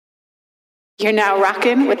You're now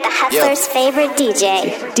rocking with the Hustler's favorite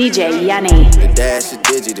DJ, DJ Yuni. The dash is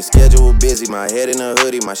digi, the schedule busy. My head in a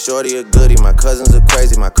hoodie, my shorty a goodie. My cousins are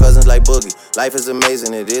crazy, my cousins like Boogie. Life is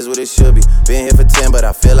amazing, it is what it should be. Been here for 10, but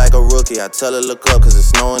I feel like a rookie. I tell her look up, cause it's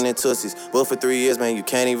snowing in Tootsies. Booked for 3 years, man, you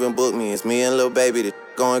can't even book me. It's me and Lil Baby, the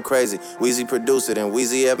going crazy. Weezy produced it, and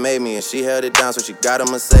Weezy F made me. And she held it down, so she got a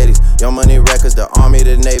Mercedes. Young Money Records, the Army,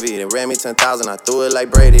 the Navy. They ran me 10,000, I threw it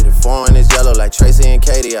like Brady. The foreign is yellow like Tracy and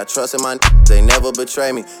Katie. I trust in my they never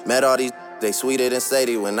betray me. Met all these they sweeter than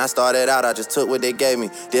Sadie. When I started out, I just took what they gave me.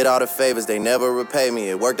 Did all the favors, they never repay me.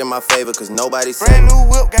 It worked in my favor, cause nobody said brand new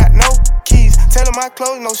whip, got no keys. Tell them my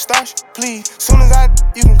clothes, no starch, please. Soon as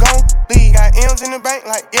you can go leave. Got M's in the bank,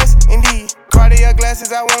 like yes, indeed. Cartier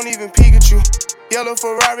glasses, I won't even peek at you. Yellow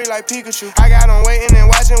Ferrari like Pikachu. I got him waiting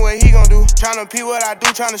and watching what he gon' do. Tryna pee what I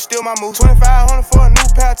do, tryna steal my moves. 2,500 for a new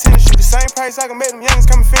pair of tennis shoes. The same price I can make them youngins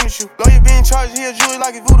come and finish you. Lawyer being charged, he a jewelry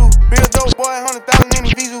like a voodoo. Real dope boy, 100,000 in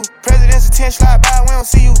the Vizu. President's a 10 slide by, we don't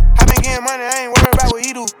see you. I been getting money, I ain't worried about what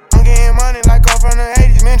he do. I'm getting money like I'm from the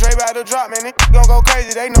 80s. Man, Dre about to drop, man, they gon' go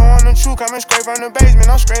crazy. They know I'm the truth, coming straight from the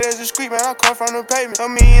basement. I'm straight as a street, man, I come from the pavement.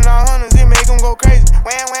 A million all hundreds, it make them go crazy.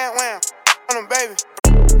 Wham, wham, wham, on them, baby.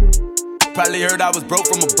 Probably heard I was broke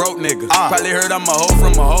from a broke nigga. Probably heard I'm a hoe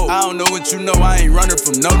from a hoe. I don't know what you know, I ain't running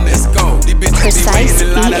from no nigga. Let's go. These bitches be waiting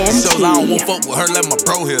in line at the shows. I don't want fuck with her, let my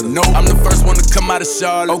bro hit her. No, I'm the first one to come out of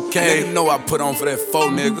Charlotte. Okay, nigga know I put on for that faux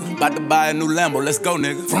nigga. About to buy a new Lambo, let's go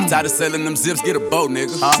nigga. From tired of selling them zips, get a boat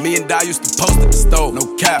nigga. Me and Di used to post at the stove.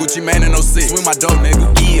 No cap, Gucci man in 06, swing my dope nigga.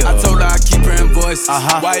 Yeah, I told her I keep her invoices.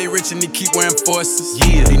 Why he rich and he keep wearing forces?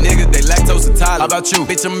 Yeah, these niggas they lactose intolerant. How about you?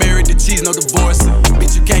 Bitch, I'm married to cheese, no divorcing.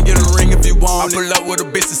 Bitch, you can't get a ring if you want it. I pull up with a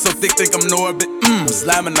bitch that's so thick, think I'm Norbit. I'm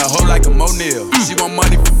slamming the hoe like a O'Neal. She want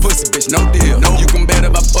money for pussy, bitch, no deal. No, you can bet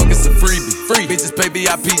if I fuck, it's a freebie. Free bitches pay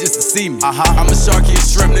VIP just to see me. I'm a shark, he a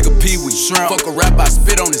shrimp, nigga, pee-wee. Shrimp, fuck a rap, I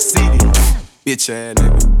spit on his CD. Bitch ass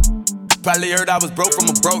nigga. Probably heard I was broke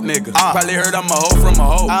from a broke nigga. Probably heard I'm a hoe from a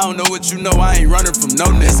hoe. I don't know what you know, I ain't running from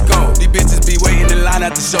no nigga. Let's go. These bitches be waiting in line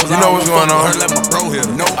at the shows. You know what's going on. Her, let my bro hit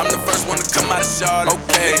her. No, I'm the first one to come out of Charlotte.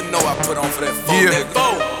 Okay, you know I put on for that phone nigga.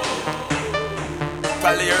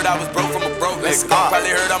 Probably heard I was broke from a broke nigga. Probably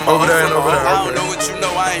heard I'm a hoe from a hoe. I don't know what you know,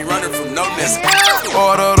 I ain't running from no nigga.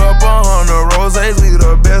 Ordered up 100 roses, we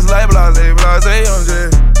the best like blase, blase, I'm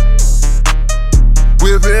just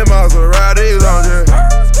whipping Maseratis, I'm just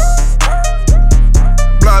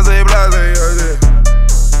blase, blase, I'm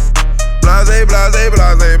just blase,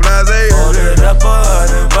 blase, blase, blase. Ordered up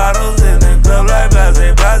 100 bottles in the club like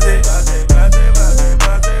blase, blase,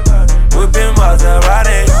 whipping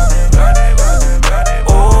Maserati.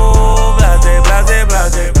 Oh, blase, blase,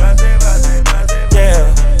 blase, yeah,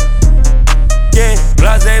 yeah,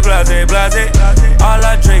 blase, blase, blase. All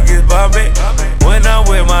I drink is Bombay. When I'm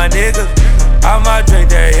with my niggas, I might drink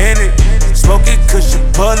that Henny. Smoke it cause you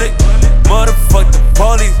pull it. Motherfuck the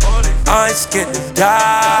police. I ain't scared to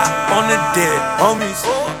die on the dead homies.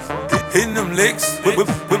 Hitting them licks,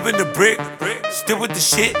 whipping the brick. Still with the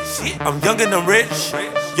shit. I'm young and I'm rich.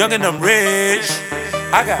 Young and I'm rich.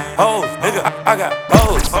 I got hoes, nigga, I got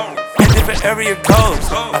hoes. In different area codes.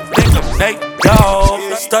 I think I make dough.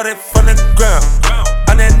 Started from the ground.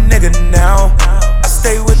 I'm that nigga now. I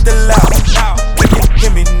stay with the loud. Can you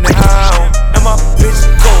hear me now? And my bitch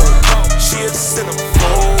cold. She a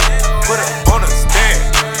centerfold. Put her on a stand.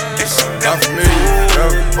 And she never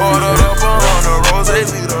familiar. Ordered up 100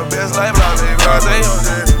 roses, we the best like blase, blase, I'm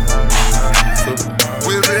just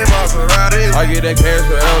whipping Maserati. I get that cash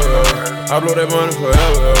forever. I blow that money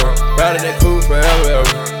forever, ride in that coupe forever,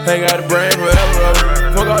 hang out the brain forever,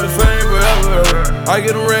 fuck all the fame forever, I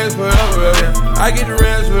get the rings forever, I get the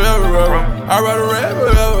rings forever, I ride the rings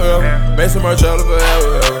forever, make some Marcello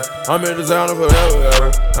forever, I'm in designer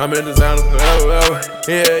forever, I'm in designer forever,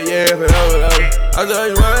 yeah, yeah, forever, I tell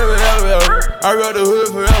you right forever, I ride the hood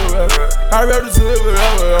forever, I ride the city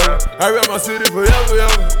forever, I ride my city forever,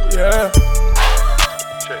 yeah,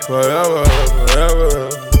 forever, forever.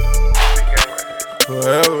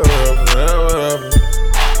 Forever, forever.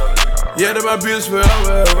 Yeah, that's my bitch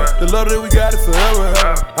forever. The love that we got it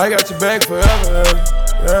forever. I got your back forever.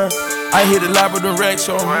 Yeah. I hit the lot with the racks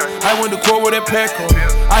on me. I went to court with that pack on me.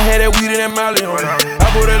 I had that weed and that Molly on me. I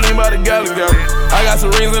put that lean by the galley. I got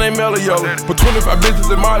some rings and they mellow, yo. Put 25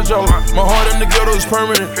 bitches in my jaw. My heart in the ghetto is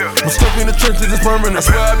permanent. I'm stuck in the trenches, it's permanent. I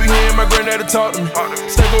swear I be hearing my granddaddy talk to me.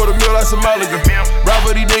 Step over the mill like Somalia. Ride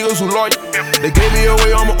for these niggas who loyal. They gave me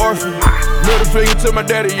away, I'm an orphan. Middle finger to my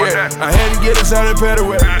daddy, yeah. I had to get inside and pet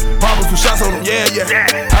away. Poppin' for shots on them, yeah,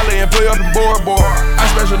 yeah. I lay and play up the board. I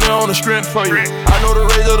special, they on the strength for you. I know the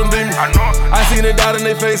rage of them demons. I seen it doubt in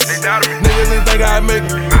their faces. Niggas didn't think I'd make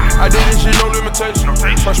it. I did this shit, no limitation.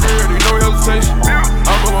 My spirit, no hesitation.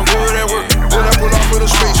 I'm going good at work. When I pull off with a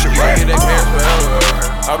straight shit, right? Get that cash forever.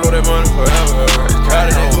 I blow that money forever.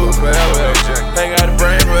 Got it in food forever. Ain't got the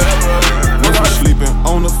brain forever. Was sleeping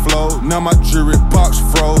on the floor, now my jewelry box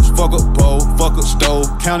froze. Fuck a bowl, fuck a stove,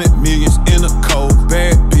 counted millions in a cold.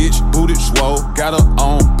 Bad bitch, booted swole, got her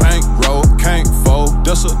on bankroll. Can't fold,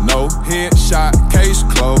 that's a no. Headshot, case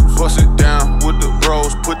closed. Bust it down with the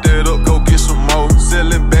bros, put that up, go get some more.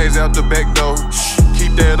 Selling bags out the back door,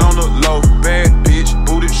 keep that on the low. Bad bitch,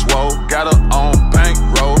 booted swole, got her on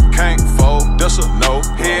bankroll. Can't fold, that's a no.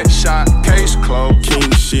 Headshot, case closed.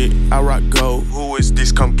 King shit, I rock gold. Who is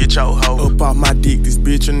this? Come get your hoe. Up off my dick, this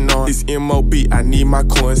bitch annoying. This MOB, I need my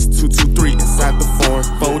coins. 223 inside the foreign.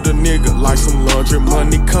 Fold a nigga like some laundry.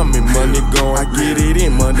 Money coming, money going. I get it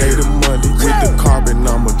in Monday to Monday. With the carbon,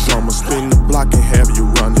 I'm a drummer. Spin the block and have you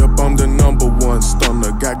run. Yup, I'm the #1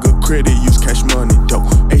 stunner. Got good credit, use cash money, dope.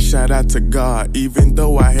 Hey, shout out to God, even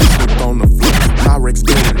though I had slipped on the floor. My Rex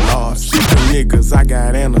getting lost. Shooting niggas, I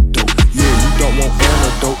got antidote. Yeah, you don't want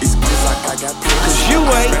antidote. It's cause like I got pills. Cause you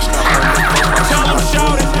ain't. Tell them,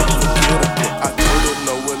 shout it.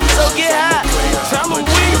 So get high. Tell them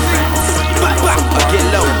Weezy. Get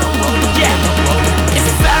low. Yeah.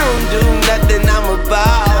 If I don't do nothing, I'm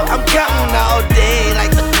about. I'm counting all day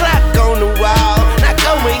like the clock on the wall. Now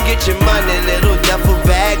go and get your money, little duffel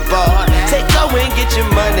bag boy. Say go and get your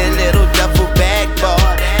money, little duffel bag boy.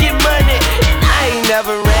 Get money. I ain't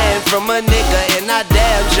never ran from a nigga, and I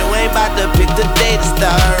damn sure ain't about to pick the day to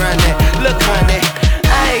start running. Look, honey,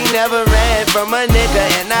 I ain't never ran from a nigga,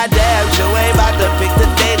 and I damn sure ain't about to pick the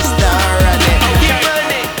day to start running. Get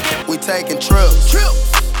money. We taking trips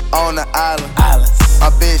on the island. My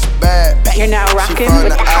bitch bad. You're now rocking with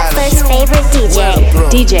the Hustler's favorite DJ,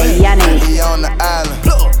 DJ Yuni. He on the island.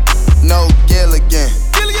 No Gilligan.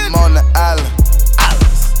 I'm on the island.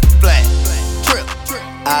 Flat. Trip.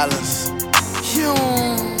 Islands.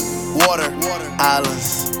 Water.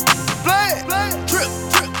 Islands. Trip.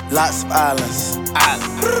 Lots of islands.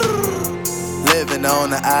 Living on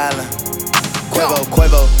the island.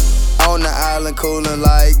 Quavo. On the island, coolin'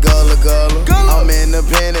 like Gullah. I'm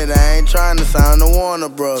independent, I ain't tryna sign the Warner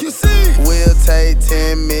Brothers. We'll take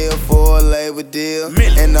 10 mil for a labor deal.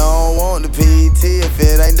 And I don't want the PT if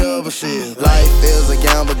it ain't double shit. Life is a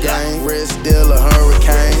gamble game, wrist still a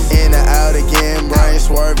hurricane. In and out again, brain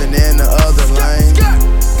swerving in the other lane.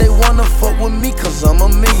 They wanna fuck with me cause I'm a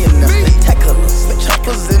millionaire. Spectaculars, the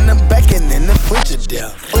choppers in the back and in the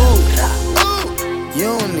Frigidaire. Ooh,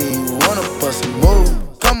 you don't even wanna bust a move.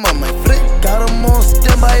 Come on, my friend, got 'em on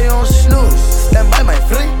standby on snooze. Stand by, my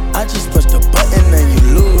friend, I just push the button and you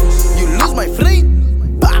lose. You lose, my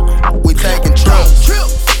friend. Bah. We taking trips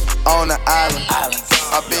on the island.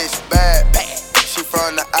 My bitch bad, she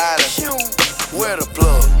from the island. Where the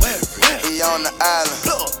plug? He on the island.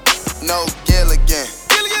 No Gilligan,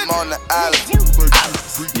 I'm on the island.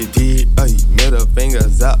 You dig, middle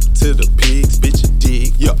fingers out to the pigs, bitch, you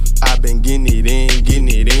dig, yeah. I been getting it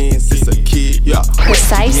in since a kid, yeah.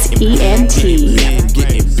 Precise ENT.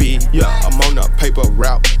 Getting big, yeah. I'm on a paper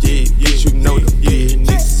route, yeah. Bitch, you know the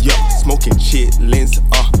business, yeah. Smoking chitlins,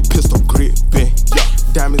 pistol gripping, yeah.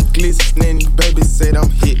 Diamonds glistening, baby said I'm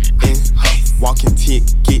hitting, walking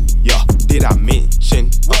ticket, yeah. Did I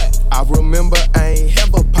mention? I remember I ain't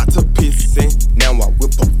have a pot to piss in. Now I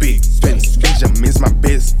whip a big spin. Benjamin's my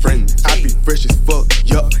best friend. I be fresh as fuck,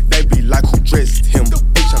 yup. They be like, who dressed him?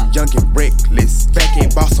 Bitch, I'm young and reckless. Back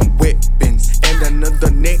and bought some weapons and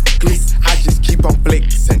another necklace. I just keep on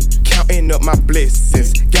flexing, counting up my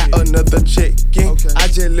blessings. Got another check in. I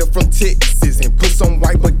just left from Texas and put some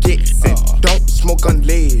white baguettes in. Don't smoke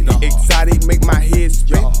unleaded. Exotic make my head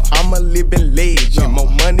spin. I'm a living legend. More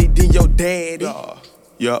money than your daddy.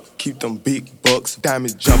 Yup, keep them big bucks,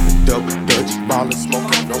 diamonds jumping, double dutch, ballin'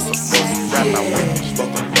 smoking, no supposed rap my way,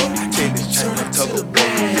 fucking up, tennis chain, tug of war,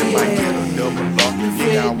 feel like get a double lock,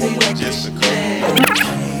 yeah, I want one just to come.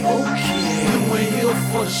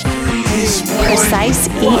 Precise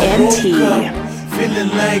ENT.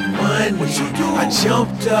 Feeling like money. I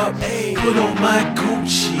jumped up, put on my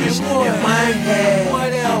Gucci and my hat.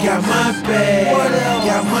 Got my bag,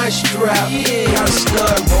 got my strap. Gotta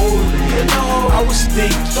start rolling. I was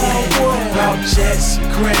thinking about jets,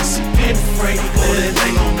 grants, and Franklin.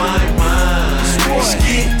 Ain't on my mind.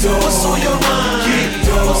 Get dough. What's on your mind? Get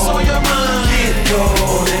dough. What's on your mind? Get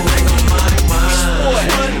dough. That ain't on my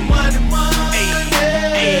mind. Money.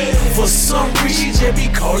 For some reason, they be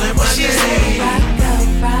calling my name.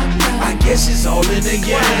 I I guess it's all in the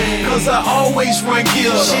game. Cause I always run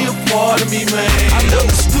gear. She a part of me, man. I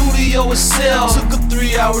left the studio itself. Took a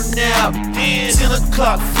 3-hour nap. Then 10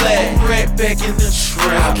 o'clock flat. Right back in the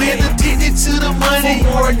trap. I've been addicted to the money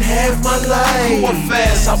for more than half my life. Going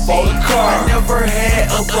fast, I bought a car. I never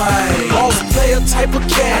had a bike. Boss player type of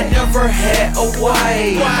cat. I never had a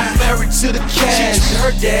wife. I'm married to the cash. She treat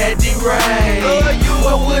her daddy right.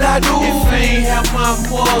 What would I do if I ain't have my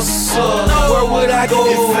muscle? Where would I go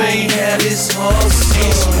if I ain't had this hustle?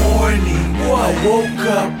 This morning, I woke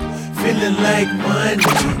up feeling like Monday.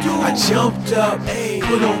 I jumped up,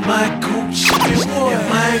 put on my Gucci and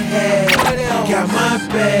my hat, got my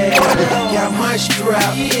bag, got my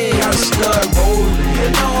strap, gotta start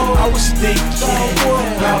rolling. I was thinking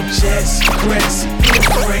about Jesse, Grassy,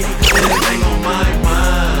 Frank, everything on my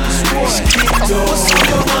mind. What's on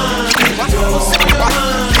your mind?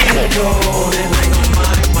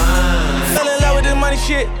 Fell in love with this money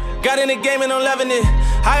shit. Got in the game and I'm loving it.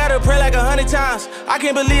 I gotta pray like 100 times. I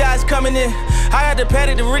can't believe how it's coming in. I had to pat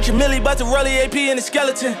it to Rich and Millie, but to Rolly AP and the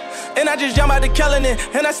skeleton. And I just jump out the killing it.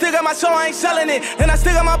 And I still got my soul, I ain't selling it. And I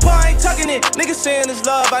still got my paw, I ain't tucking it. Niggas saying it's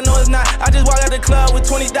love, I know it's not. I just walk out the club with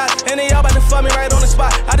 20 dots. And they all about to fuck me right on the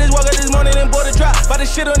spot. I just woke up this morning and bought a drop. About to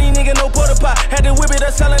shit on these niggas, no porta pot. Had to whip it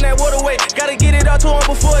up, selling that water weight. Gotta get it out to him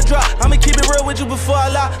before it drop. I'ma keep it real with you before I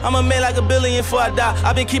lie. I'ma make like $1 billion before I die.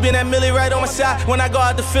 I've been keeping that milli right on my side. When I go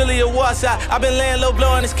out to Philly or Warside, I've been laying low,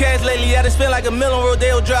 blowing this cash lately. I done spent like $1 million on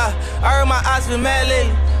Rodeo Drive. I heard my eyes been mad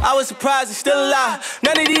lately. I was surprised it's still alive.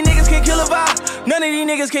 None of these niggas can kill a vibe. None of these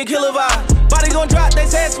niggas can kill a vibe. Body gon' drop, they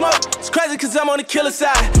say it's smoke. It's crazy cause I'm on the killer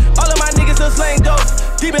side. All of my niggas still slaying ghosts.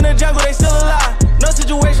 Deep in the jungle, they still alive. No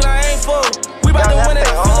situation I ain't for. We bout to win it,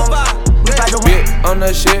 I feel a vibe. Bit on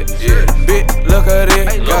the shit, bit, look at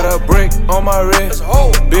it. Got a brick on my wrist.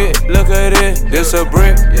 Bit, look at it. This a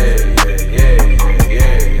brick.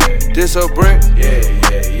 This a brick.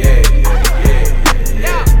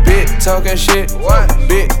 Bit talking shit,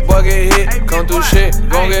 bit boy get hit, come through shit,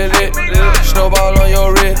 gon' get lit. Snowball on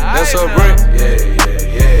your wrist, that's a brick.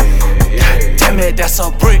 Damn it, that's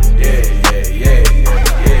a brick.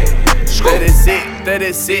 Let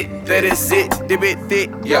it sit, dip it thick,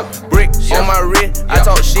 yeah. Brick on my wrist, I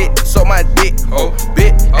talk shit, so my dick.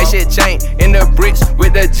 Bit, ain't shit chain in the bricks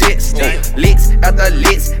with the jets. Licks after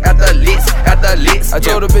licks, after licks, after licks. I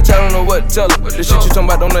told the bitch I don't know what to tell her. The shit you talking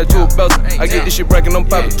about don't let to a belt. I get this shit breaking, I'm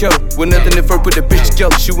poppin' killer. With nothing if first put the bitch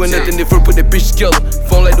together. She with nothing if first put the bitch together.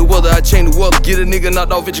 Phone like the weather, I change the weather. Get a nigga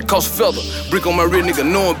knocked off, it just cost a feather. Brick on my wrist, nigga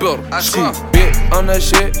knowin' better. Bit on that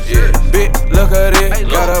shit, bit, look at it.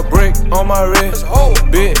 Got a brick on my wrist.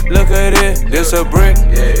 Bit, look at it. This a brick.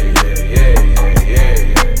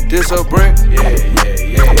 This a brick.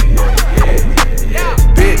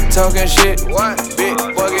 Bit talking shit. Bit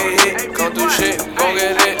boy get hit. Come through shit. Gon'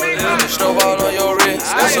 get lit. Snowball on your wrist.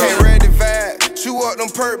 That's a ready vibe. Chew up them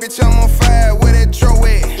perk, bitch. I'm on fire. Where that Dro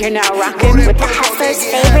at? You're now rocking with the Hustler's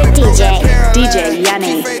favorite DJ, DJ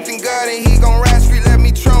Yuni. Faith in God and he gon' ride street, let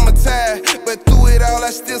me traumatized. But through it all, I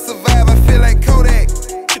still survive. I feel like Kodak.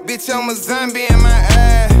 Bitch, I'm a zombie in my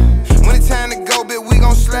eye. When it's time to go, bitch, we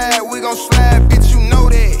gon' slide, bitch, you know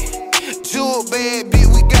that. Jewel bad, bitch,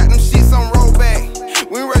 we got them shits on rollback.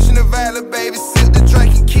 We rushing the valley, baby, sip the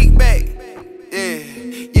drink and kick back.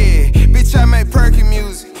 Yeah, bitch, I make perky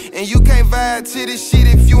music. And you can't vibe to this shit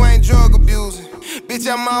if you ain't drug abusing.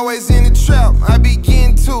 Bitch, I'm always in the trap, I be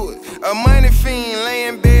getting to it. A money fiend, lay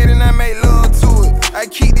in bed and I make love to it. I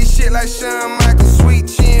keep this shit like Shawn Michaels, sweet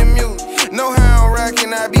chin music. Know how I'm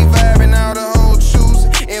rockin', I be vibing all the whole shoes.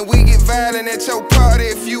 And we get violent at your party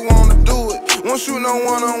if you wanna do it. Won't shoot no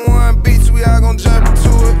one-on-one, bitch, we all gon' jump into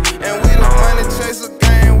it. And we the money chaser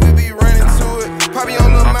gang, we be running to it. Pop your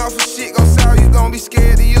little mouth for shit go sour, you gon' be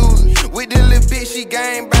scared to use it. With this little bitch, she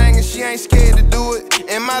gang bangin', she ain't scared to do it.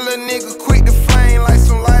 And my little nigga quick to flame like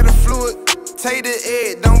some lighter fluid. Take the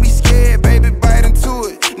egg, don't be scared, baby, bite into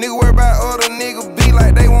it. Nigga worry about other niggas be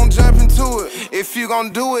like they won't jump into it. If you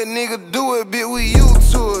gon' do it, nigga, do it, bitch, we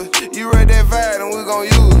used to it. You read that vibe and we gon'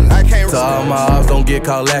 use it. I can't to all my ops, don't get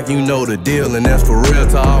caught lacking, you know the deal, and that's for real.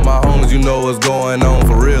 To all my homies, you know what's going on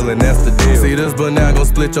for real, and that's the deal. See this banana gon'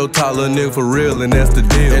 split your top, little nigga, for real, and that's the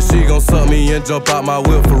deal. And she gon' suck me and jump out my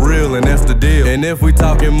whip for real, and that's the deal. And if we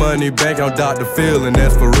talking money, bank on Dr. Phil, and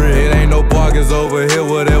that's for real. It ain't no bargains over here,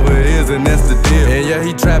 whatever it is, and that's the deal. And yeah,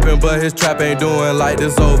 he trapping, but his trap ain't doing like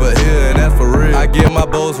this over here, and that's for real. I get my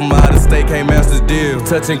bows from out of state, can't match the deal.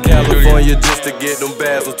 Touching California just to get them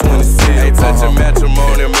bags of 26. Ain't touching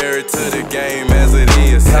matrimony, married to the game as it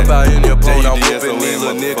is. Hop out in your phone, I'm whooping these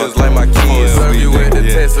little niggas like my kids. Serve you with the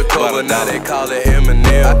Texaco, but now they call it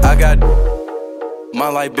Eminem. I got my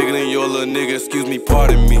life bigger than your little nigga, excuse me,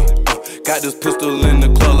 pardon me. Got this pistol in the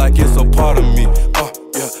club like it's a part of me.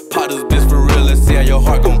 Yeah, pop this bitch for real, let's see how your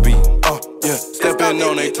heart gon' beat. Yeah, stepping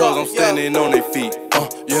on they toes, I'm standing on they feet.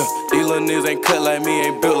 Yeah, these little niggas ain't cut like me,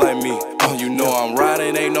 ain't built like me. You know I'm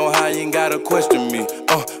riding, ain't no how, you ain't gotta question me.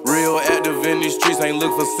 Real active in these streets, ain't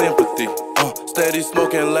look for sympathy. Steady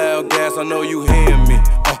smoking loud gas, I know you hearing me.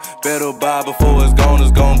 Better buy before it's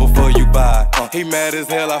gone before you buy. He mad as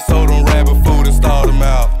hell, I sold him rabbit food and stalled him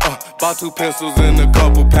out. Bought 2 pencils and a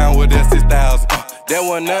couple pound with that 6,000. That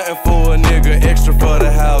wasn't nothing for a nigga, extra for the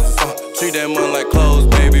houses. Treat that money like clothes,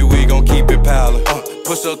 baby, we gon' keep it piling.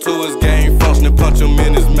 Push up to his game, function, punch him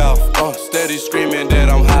in his mouth. Steady screaming that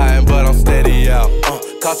I'm hiding, but I'm steady out.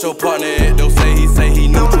 Caught your partner at though, say he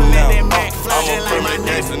neutral now. I'm a perfect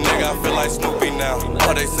gangster nigga, I feel like Snoopy now.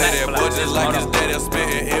 They say that boy just like his daddy,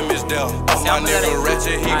 spitting image there. My nigga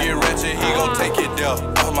ratchet, he get ratchet, he gon' take it there.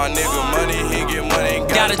 My nigga money, he get money, ain't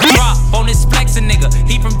got a drop on this flexin' nigga.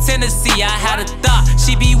 He from Tennessee, I had a thought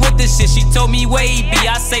she be with this shit. She told me where he be,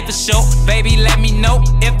 I say for sure. Baby, let me know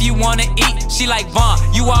if you wanna eat. She like Vaughn,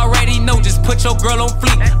 you already know, just put your girl on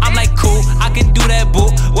fleek. I'm like cool, I can do that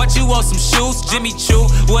boo. What you want, some shoes? Jimmy Choo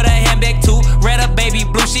with a handbag too. Red up baby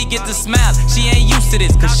blue, she get the smile. She ain't used to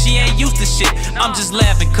this, cause she ain't used to shit. I'm just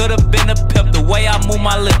laughing, could've been a pimp the way I move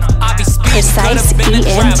my lips. I be speeding, could've been a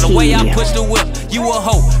trap the way I push the whip. You a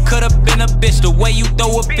hoe, could've been a bitch the way you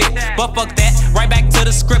throw a fit. But fuck that, right back to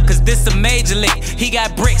the script, cause this a major lick. He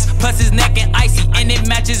got bricks, plus his neck and icy, and it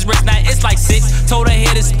matches wrist. Now it's like 6, told her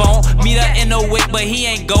hit his phone, meet her in the wick, but he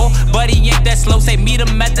ain't go. But he ain't that slow, say meet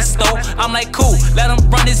him at the store. I'm like cool, let him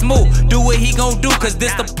run his move, do what he gon' do, cause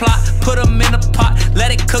this the plot. Put him in a pot,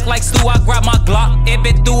 let it cook like stew, I grab my Glock. It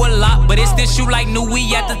been through a lot, but it's this shoot like new,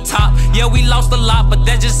 we at the top. Yeah, we lost a lot, but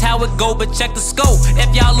that's just how it go. But check the scope,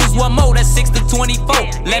 if y'all lose one more, that's 6 to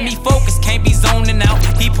 24. Let me focus, can't be zoning out.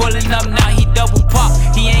 He pulling up now, he double pop.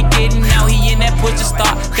 He ain't getting out, he in that push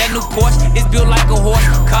start. That new Porsche is built like a horse,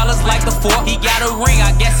 collars like the fork. He got a ring,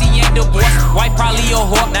 I guess he ain't divorced. Wife probably a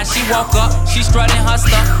whore, now she walk up, she strutting her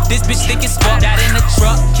stuff. This bitch thick as fuck, got in the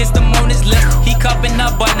truck, kissed him on his lip. He cupping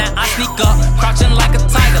up, but now I sneak up, crouching like a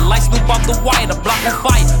tiger, like Snoop off the wire, the block on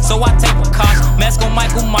fire. So I take a caution, mask on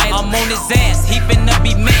Michael Myers. I'm on his ass, he finna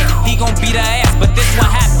be mad, he gon' beat her ass, but this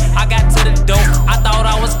what happened. I got to the door, I thought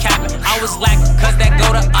I was capping, I was lacking, cause that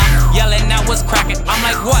go to yelling, I was cracking. I'm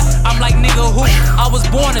like what? I'm like nigga who? I was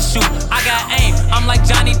born to shoot, I got aim, I'm like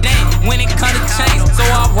Johnny Dane, when it come to chains. So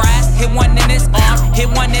I rise, hit one in his arm,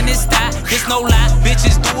 hit one in his thigh, this no lie,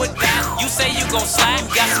 bitches do it die. You say you gon' slide,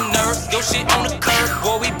 got some nerve, your shit on the curb.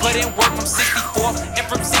 Boy, we put in work from 64th and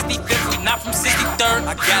from 65th, we not from 63rd.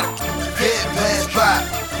 I got it. Head pass by,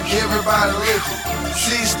 everybody looking.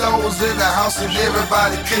 See stones in the house and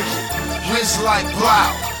everybody cooking. Wrist like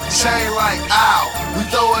plow, chain like owl. We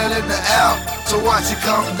throw it in the air to watch it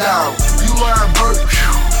come down. You wearing bird,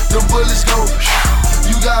 the bullets go.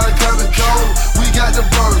 You gotta come and go, we got the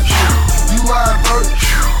bird. You wearing bird,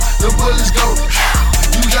 the bullets go.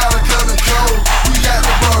 You gotta come and go, we got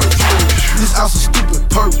the bird. This ounce of stupid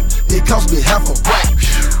perk, it cost me half a rack.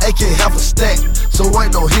 AK half a stack, so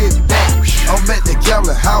ain't no hitting back. I'm at the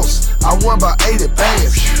gambling house, I won by 80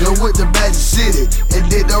 bands. Then went to Magic City and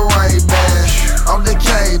did the rain, man. I'm the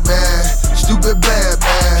king, man, stupid bad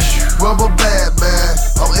man, rubber bad man.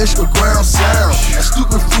 I'm extra ground sound, a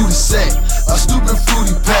stupid fruity sack, a stupid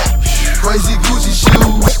fruity pack. Crazy Gucci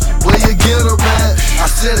shoes, where you get them at? I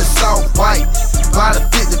said it's all white, by the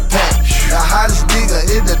 50 pack. The hottest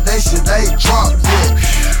nigga in the nation, they ain't dropped yet.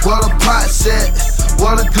 What a pot set,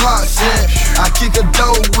 what a Glock set. I kick a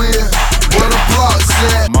dough with, what a block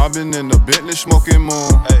set. Mobbing in the Bentley, smoking moon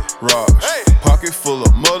rocks. Pocket full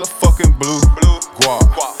of motherfucking blue guap.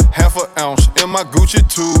 Half an ounce in my Gucci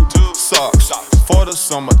tube socks. For the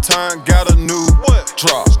summertime, got a new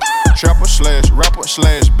drop. Trapper slash rapper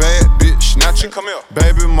slash bad bitch snatcher. Come here.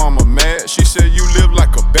 Baby mama mad, she said you live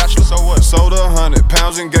like a bachelor. So what? Sold 100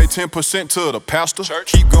 pounds and gave 10% to the pastor.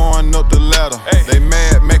 Church. Keep going up the ladder. They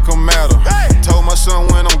mad, make them matter. Told my son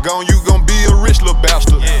when I'm gone, you gon' be a rich little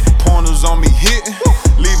bastard. Pointers on me hitting,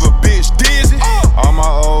 leave a bitch dizzy. All my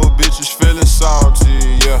old bitches feeling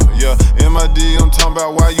salty, yeah. MID, I'm talking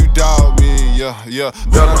about why you dog me, yeah.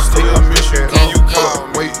 But I'm still missing, can you call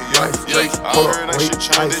me? Yeah. I heard that shit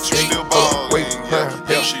changed, that you still ballin',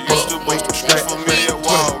 yeah. She used to bust them straight for me at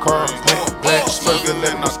Walgreens. Smuggling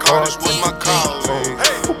narcotics was my calling.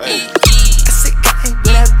 I said, gang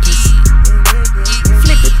with that bitch.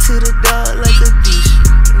 Flip it to the dog like a dish.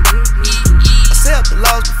 I set up the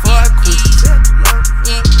laws before I quit.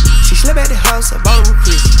 She slept at the house, I bought her a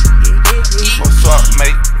prison. What's up,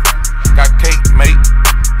 mate? Got cake, mate.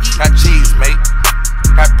 Got cheese, mate.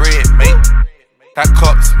 Got bread, mate. Got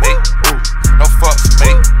cups, mate.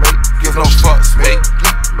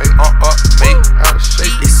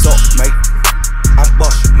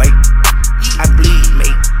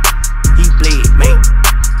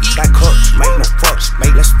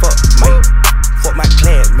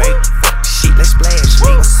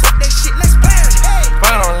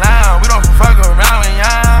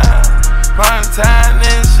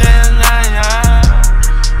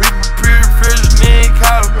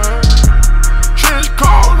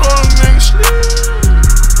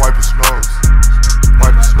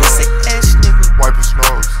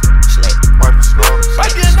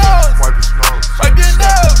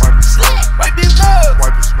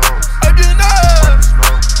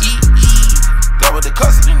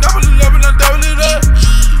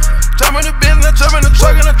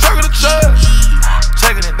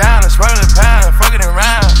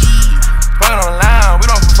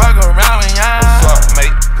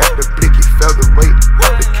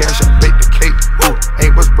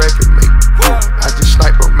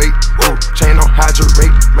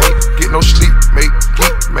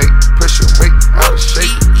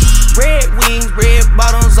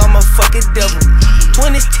 motherfucking devil.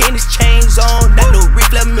 20s, tennis chains on, not no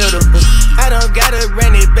Rick middle. I done gotta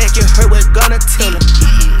run it back, you heard what gonna tell him.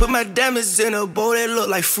 Put my diamonds in a bowl that look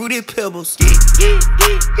like fruity pebbles.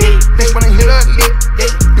 Bitch wanna hit her lick,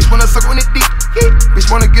 bitch wanna suck on it deep, bitch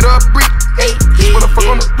wanna get her a brick, bitch wanna fuck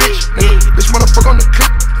on the bitch, bitch wanna fuck on the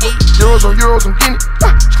clip. Euros, I'm getting it.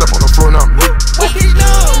 Slap on the floor now, I'm lit.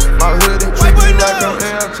 My hood and treat me like I'm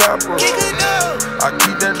El Chapo. I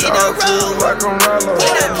keep that dog food like I'm Rollo.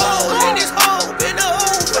 In that hole, in this hole, in the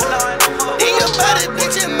hole. In your body,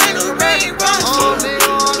 bitch, it make a rain run. On the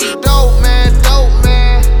dope man,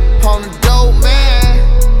 on the dope man.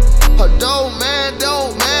 A dope man,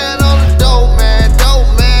 on the dope man,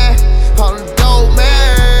 on the dope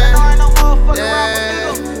man.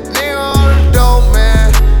 Yeah, nigga on the dope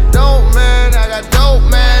man. I got dope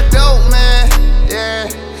man, yeah.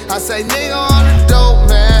 I say nigga on the dope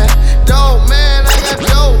man, I got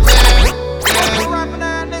dope man,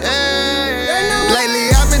 yeah. Lately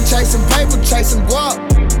I've been chasing paper, chasing guap,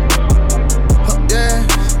 yeah.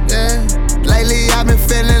 Lately I've been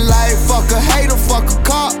feeling like fuck a hater, fuck a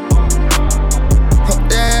cop,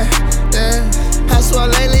 yeah. I swear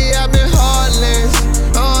lately I've been heartless,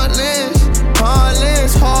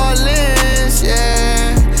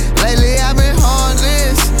 yeah. Lately I've been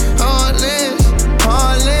heartless,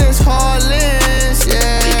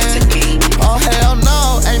 yeah. Oh hell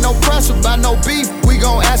no, ain't no pressure by no beef, we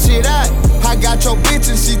gon' ask shit out. I got your bitch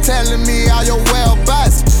and she telling me all your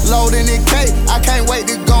whereabouts. Loading in cake, I can't wait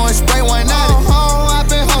to go and spray one out. I've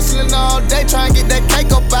been hustling all day, trying to get that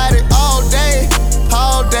cake up out it all day.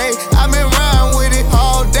 I've been riding with it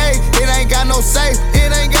all day. It ain't got no safe day.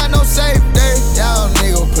 Y'all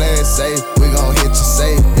niggas play it safe, we gon' hit you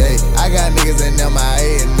safe, yeah. I got niggas in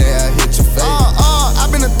MIA and they'll hit your face.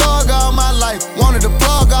 I've been a thug all my life, wanted to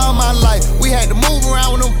plug all my life. We had to move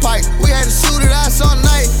around with them pipes, we had to shoot it out all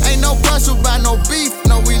night. Ain't no pressure by no beef,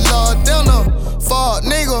 no we love dinner. Fuck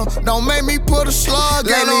nigga, don't make me put a slug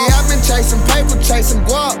in. Lately I've been chasing paper, chasing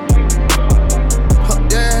guap,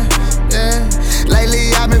 yeah.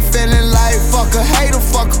 Lately I've been feeling like fuck a hater,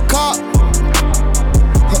 fuck a cop,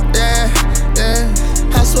 yeah.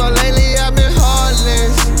 I swear lately I've been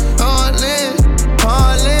heartless,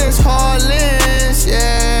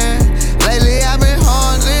 yeah. Lately I've been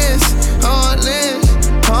heartless,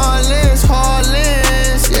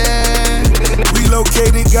 yeah.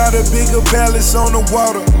 Relocated, got a bigger palace on the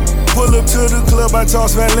water. Pull up to the club, I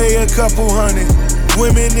toss valet a couple hundred.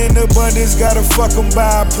 Women in abundance, gotta fuck them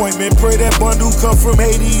by appointment. Pray that bundle come from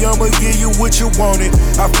Haiti, I'ma give you what you wanted.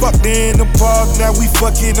 I fucked her in the park, now we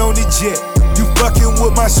fucking on the jet. You fucking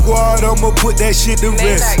with my squad, I'ma put that shit to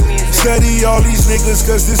rest. Study all these niggas,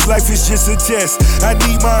 cause this life is just a test. I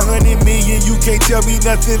need my 100 million, you can't tell me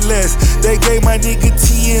nothing less. They gave my nigga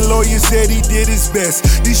 10, lawyer said he did his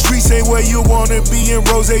best. These streets ain't where you wanna be, and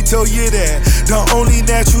Rose told you that. The only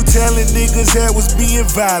natural talent niggas had was being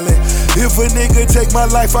violent. If a nigga take my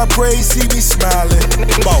life, I pray he see me smiling.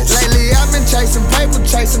 Boss. Lately I've been chasing paper,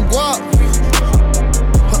 chasing guap,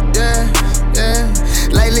 yeah.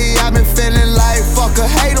 Lately I've been feeling like fuck a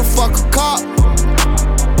hater, fuck a cop,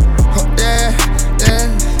 yeah.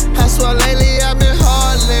 I swear lately I've been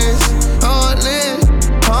heartless,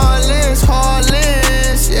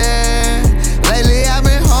 yeah. Lately I've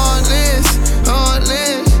been heartless, yeah.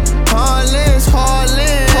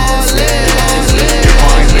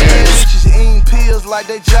 Bitches eating pills like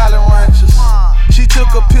they Jolly Ranchers. She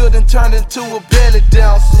took a pill then turned into a belly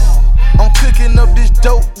dancer. I'm cooking up this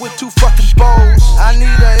dope with 2 fucking bowls. I need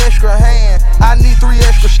an extra hand, I need 3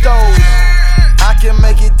 extra stoves. I can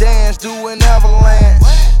make it dance, do an avalanche.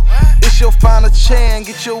 It's your final chance,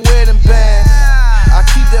 get your wedding band. I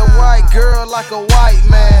keep that white girl like a white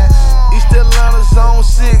man. East Atlanta zone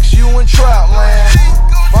 6, you in Troutland.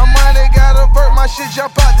 My money gotta vert, my shit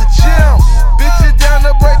jump out the gym. Bitches down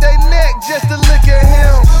to break their neck just to look at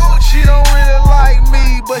him. She don't really like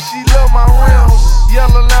me, but she love my rims.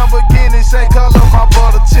 Yellow Lamborghini, same color my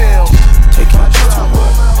butter Tim. Take my time.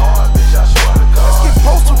 Let's get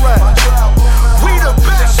posterized. We the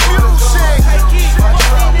best music.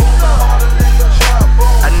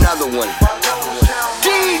 Another one.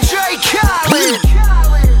 DJ Khaled.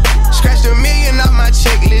 Scratched $1 million off my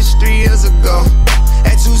checklist 3 years ago.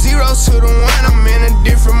 At 2 zeros to the 1, I'm in a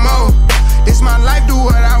different mode. This my life, do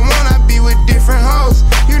what I want, I be with different hoes.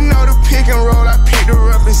 You know the pick and roll, I picked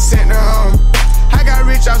her up and sent her home. I got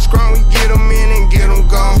rich off scrum, we get them in and get them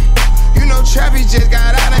gone. You know Trappy just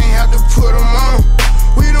got out, ain't have to put them on.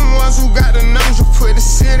 We the ones who got the numbers to put the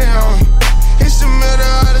city on. It's the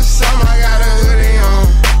middle of the summer, I got a hoodie on.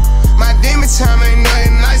 My demon time ain't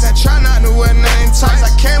nothing nice, I try not to wear nothing tight. I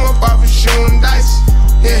came up off of shooting dice,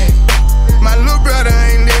 yeah.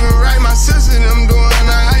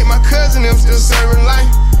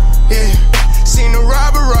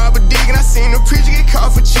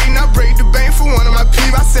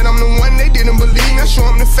 I show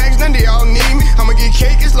them the facts, now they all need me. I'ma get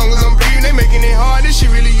cake as long as I'm breathing. They making it hard, this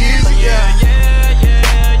shit really easy, yeah.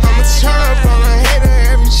 I'ma turn up on a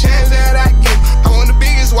hater every chance that I get. I want the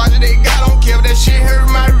biggest watch that they got, don't care if that shit hurt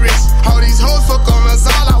my wrist. All these hoes fuck on us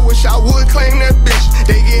all, I wish I would claim that bitch.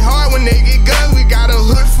 They get hard when they get guns, we got a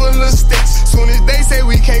hood full of sticks. Soon as they say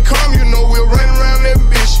we can't come, you know we'll run around that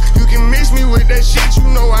bitch. You can mix me with that shit, you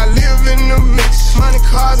know I live in the mix. Money,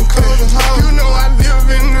 cars, and clothes and hoes, you know I live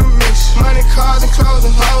in the mix. Money, cars, and clothes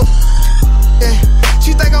and hoes. Yeah.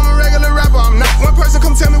 She think I'm a regular rapper, I'm not. One person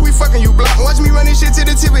come tell me we fucking, you block. Watch me run this shit to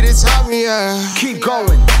the tip of the top, yeah. Keep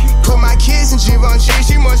going. Put my kids in Givenchy,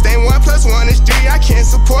 she must ain't 1 + 1 is 3. I can't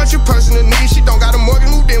support your personal needs. She don't got a mortgage,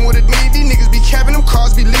 moved in with a need. These niggas be capping, them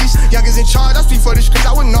cars be leased. Youngers in charge, I speak for the streets.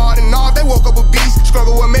 I would nod and nod, they woke up a beast.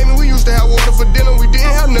 Struggle what made me, we used to have water for dinner, we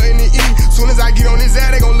didn't have nothing to eat. Soon as I get on his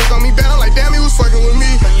ass, they gon' look on me bad. I'm like, damn, he was fucking with me,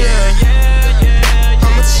 yeah.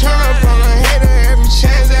 I'ma turn up on a hater every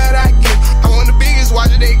chance that I get. I want the biggest watch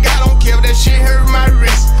that they got, don't care if that shit hurt my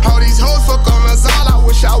wrist. All these hoes fuck on us all, I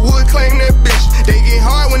wish I would claim that bitch. They get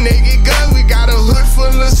hard when they get guns, we got a hood full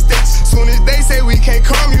of sticks. Soon as they say we can't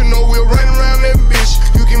come, you know we'll run around that bitch.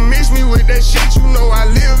 You can mix me with that shit, you know I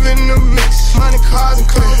live in the mix. Money, cars, and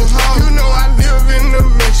clothes and hoes, you know I live in the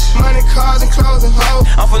mix. Money, cars, and clothes and hoes.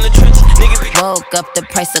 I'm from the trenches, niggas. Woke up, the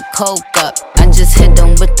price of coke up. I just hit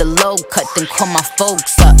them with the low cut, then call my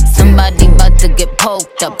folks up. Somebody about to get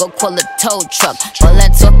poked up, go call a tow truck. All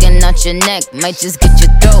that talking out your neck might just get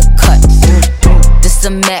your throat cut. This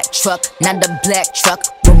a Mack truck, not a black truck.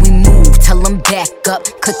 When we move, tell them back up.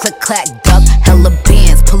 Click, click, clack, duck. Hella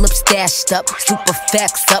bands, pull up, stashed up. Super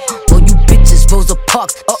facts up. All you bitches, Rosa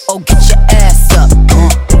Parks. Uh-oh, get your ass up.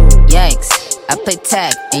 Yikes, I play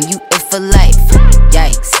tag and you it for life.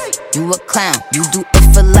 Yikes, you a clown, you do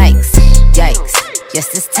it for likes. Yikes,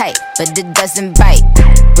 yes it's tight, but it doesn't bite.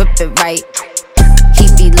 Rip it right, he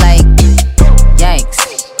be like,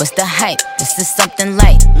 yikes, what's the hype? This is something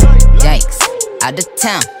light. Yikes, out of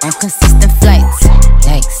town on consistent flights.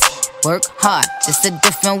 Yikes, work hard, just a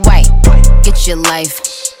different way. Get your life,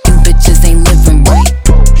 you bitches ain't living right.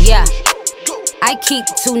 Yeah, I keep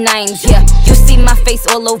 2 9s, yeah. You see my face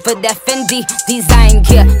all over that Fendi design,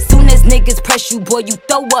 yeah. Soon as niggas press you, boy, you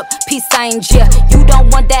throw up peace signs, yeah. You don't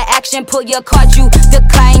want that action, pull your card, you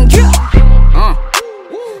decline, yeah.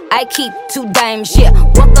 I keep 2 dimes, yeah.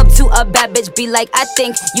 Walk up to a bad bitch, be like, I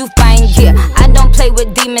think you fine, yeah. I don't play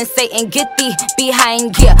with demons, Satan, get thee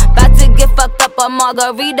behind, yeah. About to get fucked up a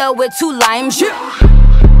margarita with 2 limes, yeah.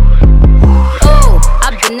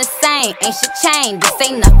 I've been the same, ain't shit changed, this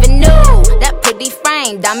ain't nothing new. That pretty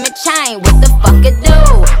frame, diamond chain, what the fuck it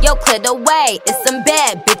do? Yo, clear the way, it's some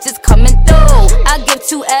bad bitches coming through. I give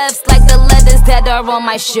 2 F's like the letters that are on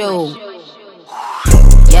my shoe.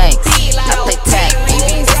 Yikes, I play tag,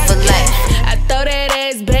 for life. I throw that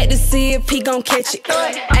ass back to see if he gon' catch it.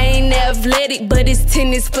 I ain't athletic, but it's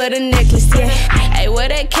tennis for the necklace, yeah. Hey, where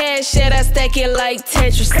that cash at? I stack it like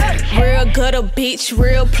Tetris. Real gutter bitch,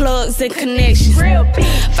 real plugs and connections.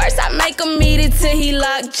 First I make him eat it till he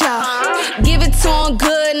locked jaw. Give it to him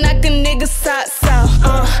good, knock a nigga socks off.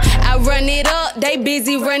 I run it up, they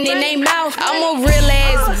busy running they mouth. I'm a real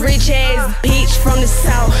ass, rich ass bitch from the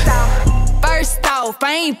south. First off,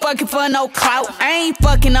 I ain't fucking for no clout. I ain't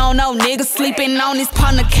fucking on no nigga sleeping on his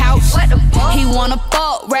partner couch. He wanna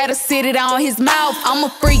fuck, rather sit it on his mouth. I'm a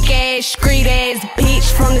freak ass, street ass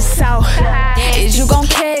bitch from the south. Is you gon'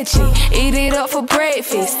 catch it? Eat it up for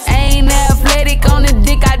breakfast. I ain't athletic on the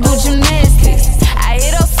dick, I do gymnastics. I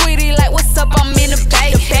hit up sweetie like, what's up? I'm in the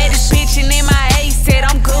bay. The baddest bitch in MIA said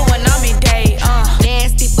I'm good when I'm in day.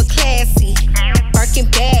 Nasty but classy, Birkin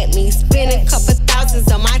bad me. Spend a couple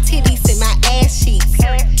thousands on my titties and my ass cheeks.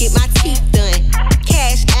 Get my teeth done,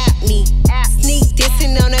 cash at me. Sneak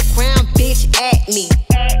dissing on the ground, bitch at me.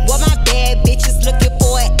 What my bad bitches looking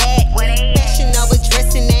for at me. Fashion over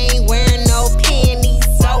dressing, they ain't wearing no panties.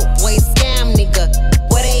 So boy, scam nigga,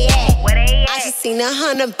 where they at? I just seen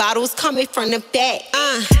 100 bottles coming from the back.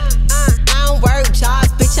 I don't work jobs,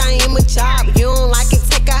 bitch, I am a job. You don't like it,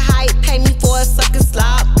 take a hike, pay me for a sucker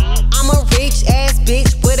slop. I'm a rich ass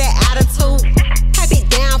bitch with an attitude. Pipe it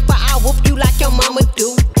down, but I whoop you like your mama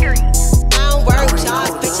do. I don't work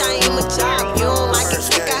jobs, bitch, I am a job. You don't like it,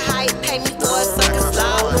 take a hike, pay me for a sucker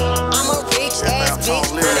slop. I'm a rich ass bitch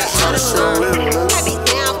with an attitude. Pipe it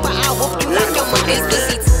down, but I whoop you like your mama do.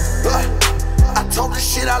 I told the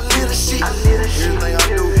shit, I live the shit. I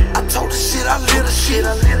told the shit, I live the shit. I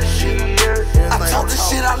told the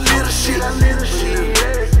shit, I live the shit.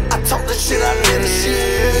 I told the shit, I live the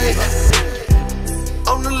shit.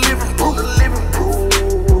 I'm the living proof. I'm the living proof.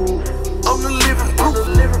 I'm the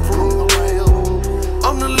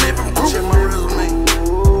living proof.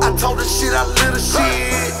 the shit, I live the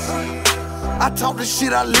shit. I talk the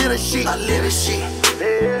shit, I live the shit. I live the shit.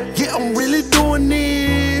 Yeah, I'm really doing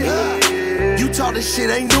it. You talk the shit,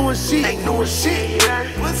 ain't doing shit. Ain't doing shit.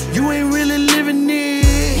 You ain't really living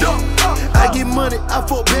it. I get money, I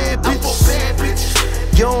fuck bad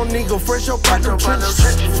bitches. Young nigga, fresh up out them trenches.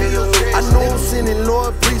 I know I'm sinning,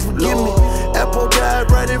 Lord, please forgive me. Apple died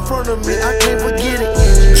right in front of me, I can't forget it.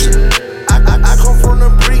 I come from the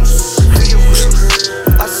bricks.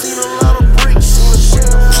 I seen a lot of bricks.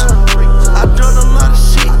 I done a lot of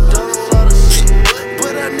shit,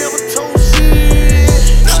 but I never told shit.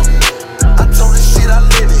 I told the shit, I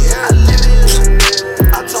live it.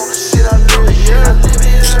 I told the shit, I live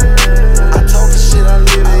it. I told the shit, I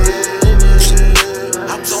live it.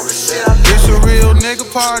 It's a real nigga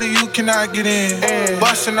party, you cannot get in.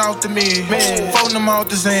 Bustin' off the mid, folding them off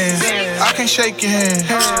the Zan. I can't shake your hand,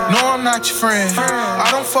 no I'm not your friend. I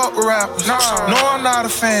don't fuck with rappers, no I'm not a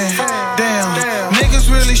fan. Damn, niggas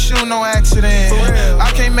really shoot no accident.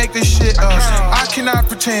 I can't make this shit up, I cannot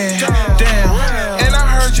pretend. Damn, and I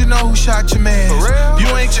heard you know who shot your man. You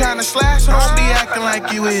ain't tryna slide, so don't be acting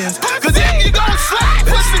like you is. Cause if you gon' slide,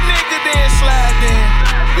 pussy nigga, then slide then.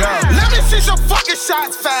 Let me see some fucking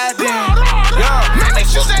shots fired then. Let me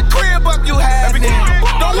shoot that crib up you had then.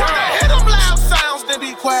 Don't wanna hear them loud sounds, then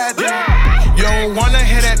be quiet then. You don't wanna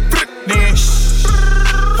hear that then shh.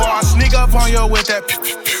 Before I sneak up on you with that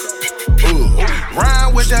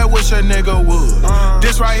rhyme with that, wish a nigga would.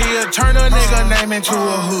 This right here turn a nigga name into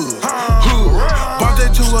a hood. Bumped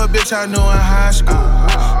into a bitch I knew in high school.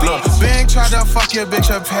 Look, Bang tried to fuck your bitch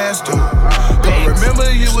up past due. Remember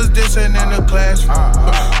you was dissing in the classroom.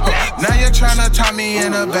 Now you're tryna tie me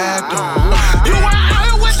in a bathroom. You were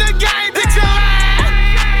out with the gang, bitch, you lied.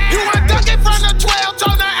 You were ducking from the 12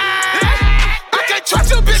 on the eye. I can't trust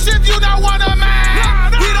you, bitch, if you don't wanna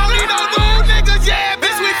mind. We don't need no new niggas, yeah,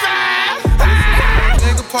 bitch, we fine.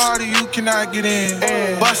 Nigga party, you cannot get in.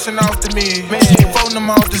 Bustin' off the mid, folding them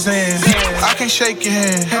off the Zan. I can't shake your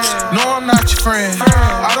hand, no I'm not your friend.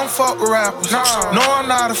 I don't fuck with rappers, no I'm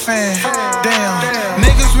not a fan. Damn,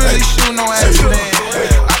 niggas really shoot no accident.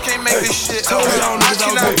 I can't make this shit up, I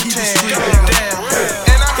cannot pretend. Damn,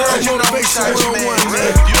 and I heard you know who shot your man.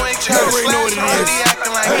 You ain't tryna slash, don't be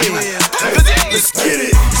acting like you is. Let's get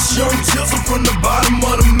it. It's Young Jizzle from the bottom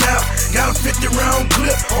of the map. Got a 50-round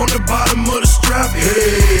clip on the bottom of the strap.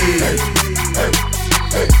 Hey.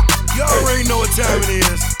 You already know what time it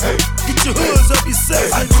is. Get your hoods up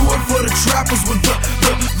yourself. I do it for the trappers with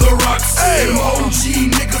the rocks. Hey, them OG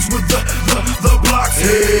niggas with the blocks.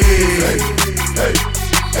 Hey.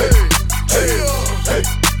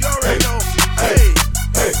 You already know.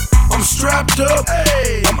 I'm strapped up.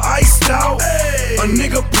 I'm iced out. A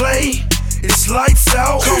nigga play. It's lights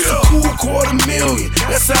out, cost a cool $250,000.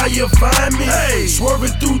 That's how you find me.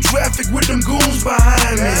 Swerving through traffic with them goons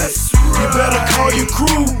behind me. You better call your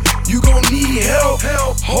crew, you gon' need help.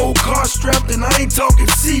 Whole car strapped and I ain't talking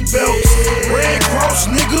seatbelts. Red Cross,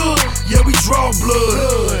 nigga, yeah we draw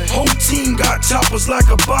blood. Whole team got choppers like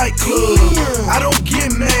a bike club. I don't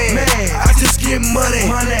get mad, I just get money.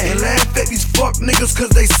 And laugh at these fuck niggas cause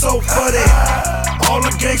they so funny. All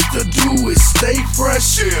a gangster do is stay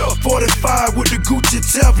fresh. 45 with the Gucci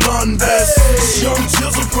Teflon vest. It's Young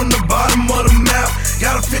Jizzle from the bottom of the map.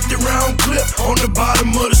 Got a 50-round clip on the bottom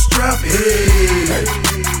of the strap. Hey.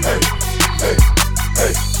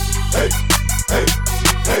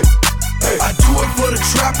 I do it for the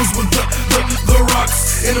trappers with the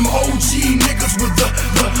rocks. And them OG niggas with the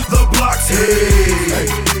blocks. Hey.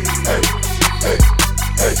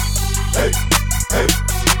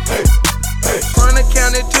 From the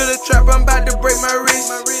county to the trap, I'm about to break my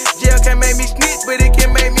wrist. Jail can't make me snitch, but it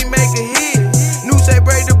can make me make a hit. New say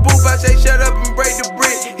break the booth, I say shut up and break the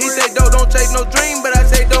brick. He say dough don't chase no dream, but I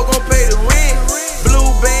say dough gon' pay the rent.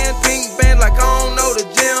 Blue band, pink band, like I don't know the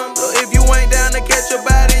gym. If you ain't down to catch a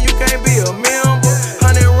body, you can't be a member.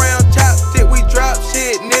 100 round chopstick, we drop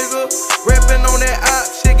shit, nigga. Rapping on that op,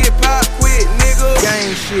 shit get pop quick, nigga.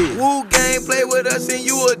 Gang shit. Woo gang, play with us and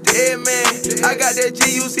you a dead man. I got that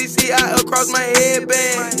GUCCI across my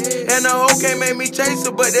headband. And the hoe can't make me chase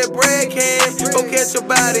her, but that bread can. Go catch a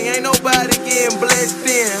body, ain't nobody getting blessed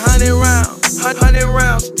in. 100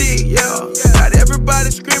 round stick, yeah. Got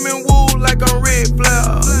everybody screaming woo like I'm Ric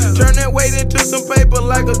Flair. Turn that weight into some paper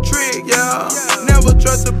like a trick, yeah. Never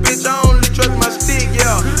trust a bitch, I only trust my stick,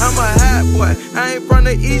 yeah. I'm a hot boy, I ain't from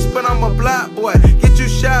the east, but I'm a block boy. Get you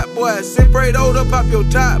shot, boy. Separate older, pop your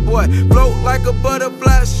top, boy. Float like a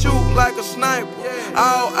butterfly, shoot like a sniper.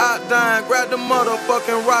 All out dying, grab the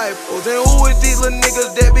motherfucking rifles. And who is these little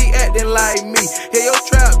niggas that be acting like me? Yeah, your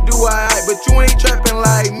trap do alright, but you ain't trapping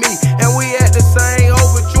like me. And we at the same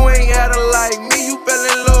hoe, but you ain't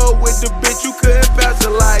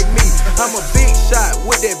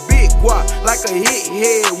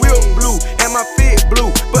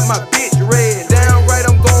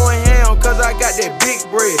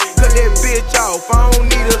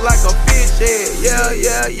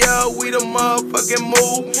Yeah, we the motherfucking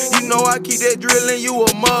move. You know I keep that drilling, you a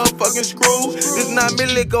motherfucking screw. This not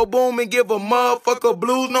Millie go boom and give a motherfucker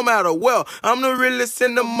blues no matter what. I'm the realest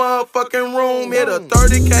in the motherfucking room. Hit a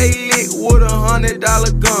 30K lick with $100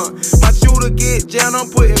 gun. My shooter get jammed, I'm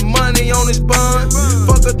putting money on his bun.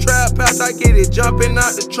 Fuck a trap house, I get it jumping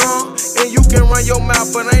out the trunk. And you can run your mouth,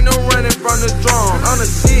 but ain't no running from the drum. I'm the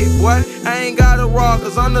shit, boy. I ain't got a rock,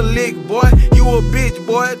 cause I'm the lick, boy. You a bitch,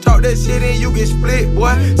 boy. Talk that shit and you get split,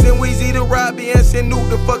 boy. Send Weezy to Robbie and send Nuke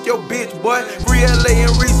to fuck your bitch, boy. Free LA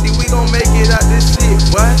and Reese, we gon' make it out this shit,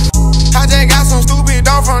 boy. I just got some stupid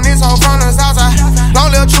dough from this hoe from the Southside.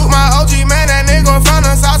 Long little troop, my OG man, that nigga from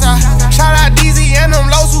the Southside. Shout out DZ and them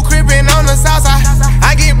lows who creepin' on the Southside.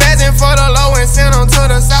 I get bazzin' for the low and send them to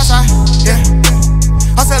the Southside. Yeah,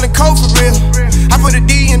 I'm selling coke for real. I put a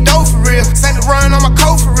D in dough for real. Sent the run on my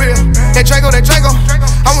coat for real. That Draco.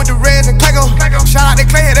 I'm with the Reds and Clayco. Shout out to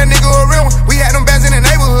Clay, that nigga a real one. We had them bands in the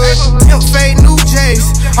neighborhood. Tip fade, new J's.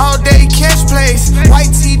 All day cash plays.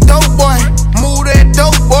 White tee dope boy. Move that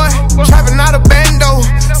dope boy. Trapping out a bando.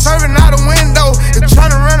 Serving out a window. If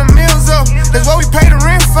tryna run the mills up, that's what we pay the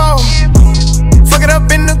rent for. Fuck it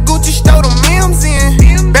up in the Gucci store, the Mims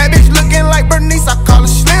in. Bad bitch looking like Bernice, I call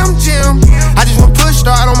her Slim Jim. I just want push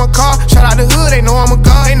start on my car. Shout out the hood, they know I'm a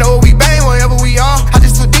god. They know we bang wherever we are. I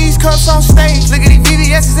just took these cups on stage. Look at these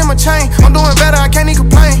VVS's in my chain. I'm doing better, I can't even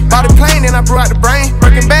complain. Bought a plane, then I blew out the brain.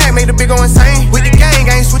 Working bag, made the big go insane. With the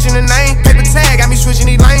gang, I ain't switching the name. Paper tag, got me switching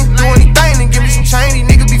these lanes. Do anything, then give me some change. These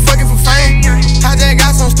niggas be fucking for fame. I just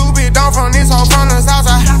got some stupid dough from this hoe from the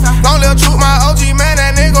Southside. Long little troop, my OG man,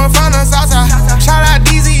 that nigga from the Southside. Shout out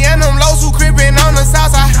DZ and them lows who creepin' on the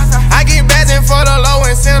Southside. I get bazzin' for the low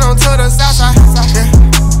and send them to the Southside. Yeah.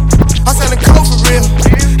 I'm selling coke for real.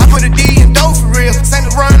 I put a D in dough for real. Send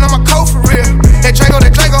the run on my coat for real. That Draco.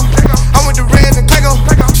 I'm with the Reds and Clayco.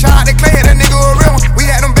 Shout out to Clay, that nigga a real one. We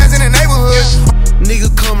had them bands in the neighborhood. Nigga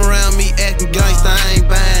come around me acting gangsta, I ain't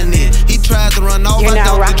buying it. He tried to run off, You're I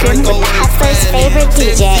now dumped the rocking Draco with and Hustler's favorite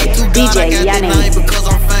DJ Yuni. Because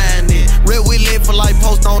I'm fine it. Red we live for like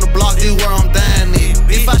post on the block, this where I'm dying it.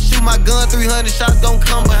 If I shoot my gun, 300 shots gon'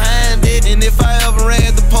 come behind it. And if I ever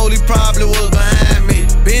ran the police, probably was behind me.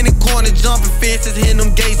 Been in corner, jumping fences, hitting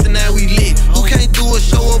them gates, and now we lit. Who can't do a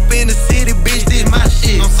show up in the city, bitch, this my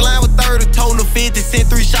shit. I'm slime with 30, told them 50, sent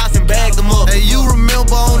 3 shots and bagged them up. Hey, you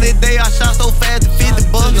remember on that day I shot so fast to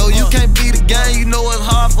 50 bucks? No, you can't be the gang, you know it's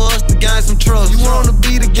hard for us to gain some trust. You wanna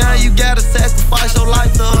be the gang, you gotta sacrifice your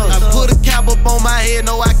life to us. I put a cap up on my head,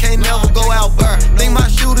 no, I can't never go out burn. Think my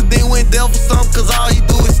shooter then went there for something, cause all he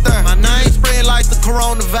do is stir. My name spread like the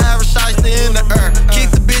coronavirus, shiesty in the earth.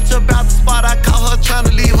 Kick the bitch up out the spot, I caught her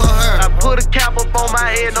tryna leave her. I put a cap up on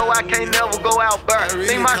my head, no, I can't never go out burn.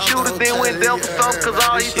 Think my shooter then went there for something, cause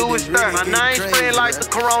all he do is stir. My name spread like the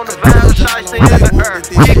coronavirus, shiesty in the earth.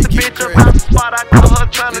 Kick the bitch up out the spot, I caught her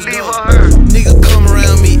tryna leave her. Nigga come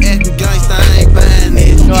around me acting gangsta, I ain't buying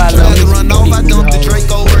it. He tried to run off, I dumped the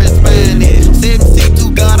Draco over his man it.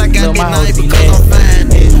 762 God, I got that name because I'm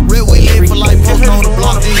fine it. Red we live for like post on the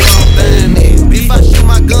block, this where I'm dying it. If I shoot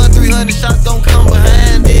my gun, 300 shots gon' come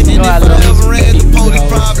behind it. And if I ever ran the police,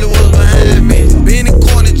 probably was behind me. Been in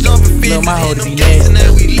corner, jumping fences, hitting them gates, and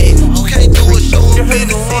now we lit. Who can't do a show up in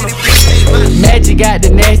the city, bitch? Magic got the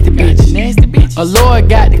nasty bitch. Allure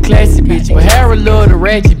got the classy bitch. But Harold love the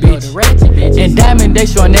ratchet bitch. And Diamond, they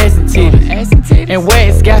showin' ass and titties. And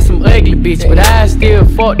Wax got some ugly bitch. But I still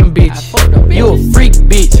fuck them bitch. You a freak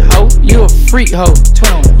bitch, ho. You a freak ho.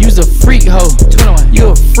 You's a freak ho. You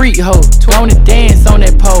a freak ho. Wanna dance on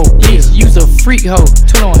that pole, bitch. You's a freak ho.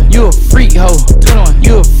 You a freak ho.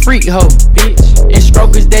 You a freak ho, bitch. And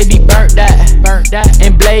strokers, they be burnt out.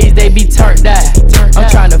 And blades, they be turned out. I'm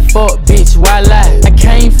tryna fuck, bitch, why lie? I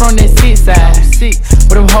came from that 6 side.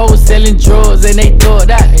 But them hoes selling drugs and they thought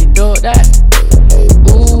that.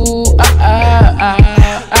 Ooh,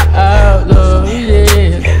 love,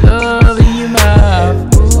 yeah. Love in your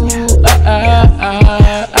mouth. Ooh,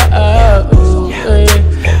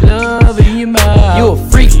 love in your mouth. You a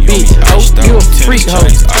freak, bitch, ho. You a freak, ho.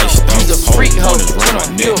 You's a freak, ho.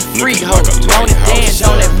 You a freak, ho. Wanna dance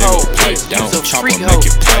on that pole, bitch. You's a freak, ho.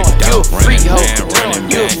 You a freak, ho.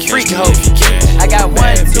 You a freak, ho. I got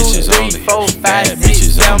 1, 2, 3, 4, 5,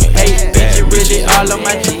 6, 7, 8 bitches really all on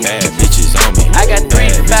my G. I got 3,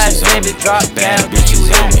 5, 7 drop down bitches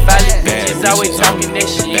on me. Bitches always talking that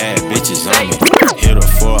shit. Bad bitches on me. Hit her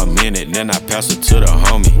for a minute, then I pass her to the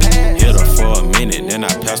homie. Hit her for a minute, then I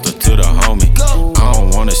pass her to the homie. I don't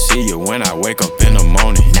wanna see you when I wake up in the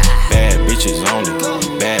morning. Bad bitches only.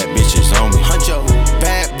 Bad bitches on me.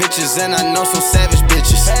 Bad bitches and I know some savage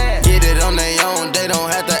bitches. Get it on their own, they don't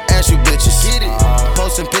have to ask you bitches.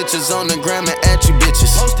 Posting pictures pictures on the gram and at you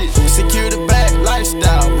bitches. Secure the bag,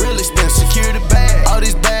 lifestyle, real expensive. Secure the bag. All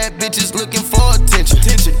these bad bitches looking for attention.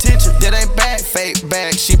 That ain't bad, fake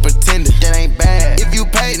bag, she pretending. That ain't bad. If you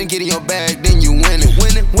paid and get in your bag, then you win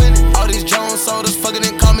it. All these Jones sodas fucking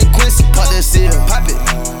and call me Quincy. Pop that seal, pop it,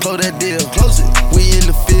 close that deal, close it. We in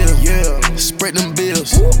the field, yeah. Spread them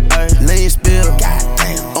bills, lay it spill,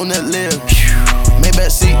 goddamn, on that lip.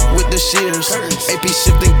 Maybach seat with the shears, AP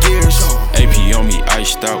shifting gears. AP on me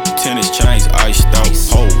iced out, tennis chains iced out.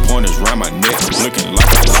 Whole pointers round my neck, looking like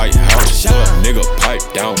a lighthouse. Little nigga pipe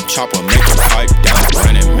down, chopper make a pipe down.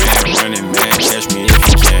 Running man, catch me if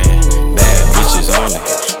you can. Bad bitches only,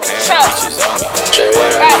 bad bitches only.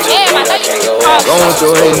 Go on with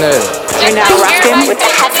your hating ass. You're now rocking with the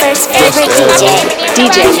Heifer's favorite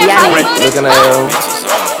DJ Yuni. Looking at her.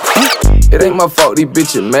 It ain't my fault these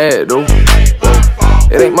bitches mad though.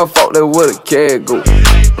 It ain't my fault that where the cat go.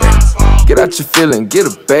 Get out your feeling, get a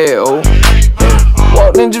bag, oh.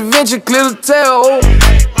 Walked in Javinci, clear the tail, oh.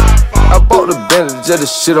 I bought the Bentley just to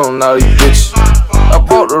shit on all these bitches. I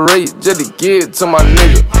bought the rate just to give it to my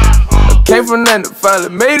nigga. Came from nothing, finally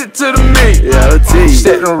made it to the million. Yeah, I'll tell you.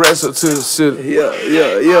 Stacked them rats up to the city. Yeah.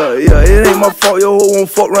 It ain't my fault, your hoe won't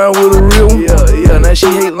fuck around with a real one. Yeah. Now she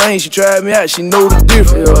hate lane, she tried me out, she know the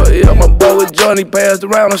difference. Yeah. My boy with Johnny passed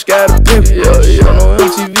around on Sky the Pimp. Yeah. No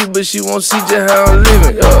MTV, but she won't see just how I'm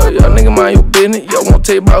living. Yeah. Nigga mind your business. Yeah, won't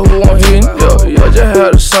tell you about who I'm hitting. Yeah. Just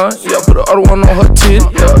had a son. Yeah, put the other one on her titty.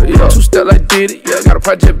 Yeah. 2 step like did it. Yeah, got a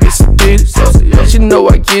project, bitch, did it. Yeah, she know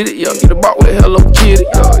I get it. Yeah, get a box with Hello Kitty.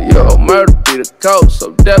 Yeah. Murder be the code,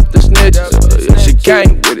 so death the snitches. She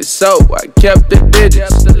came with it, so I kept the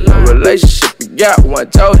digits. Relationship we got, one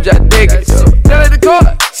told you I dig it. Tell it the court,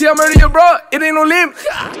 see I murder your bro, it ain't no limit.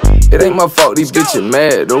 It ain't my fault these bitches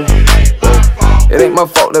mad though. It ain't my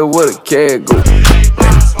fault that where the cat go.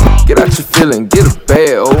 Get out your feeling, get a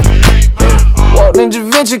bag, oh. Walked in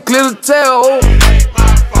Javinci, clear the tail, oh.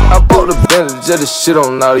 I bought the Bentley just to shit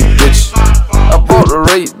on all these bitches. I bought the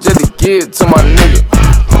rate just to give it to my nigga.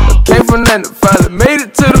 Came from nothing, finally made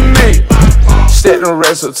it to the million. Stacked them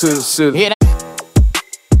rats up to the city.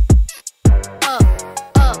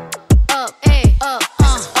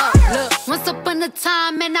 Look, once upon a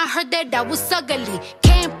time, and I heard that I was ugly.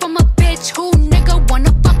 Came from a bitch who nigga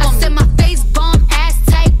wanna fuck on me. I said my face bomb, ass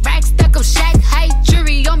tight, rack stuck up, shack height,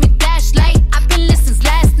 jury on me, flashlight. I've been listening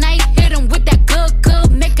last night, hit him with that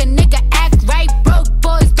good, make a nigga act right. Broke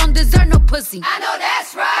boys don't deserve no pussy. I know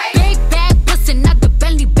that's right. Big bag bustin' out the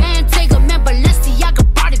Bentley band. Take a man, Balenciaga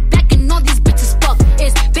brought it back, and all these bitches fuck.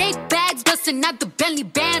 It's big bags bustin' out the Bentley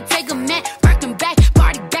band. Take a man, working back,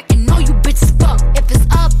 party back, and all you bitches fuck. If it's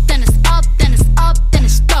up, then it's up, then it's up, then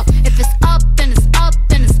it's stuck. If it's up, then it's up,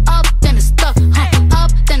 then it's up, then it's stuck.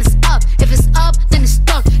 Up, then it's up. If it's up, then it's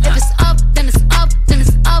stuck. If it's up, then it's up, then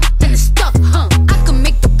it's up, then it's stuck. I can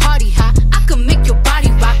make the party hot, I can make your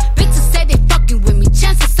body rock. Bitches say they fucking with me,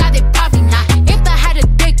 chances are they probably not. If I had a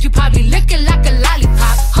dick, you probably lick it like a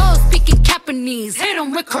lollipop. Hoes speaking Japanese, hit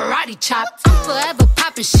them with karate chops. I'm forever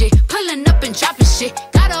popping shit, pulling up and dropping shit.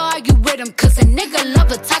 Gotta argue with him, cause a nigga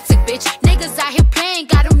love a toxic bitch. Niggas out here playing,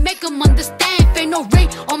 gotta make them understand. If ain't no ring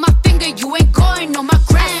on my finger, you ain't going on my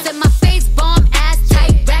gram. Set my face bomb, ass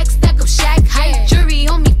tight, rack stack up, shack height, jury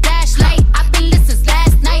on me, flashlight. I've been listening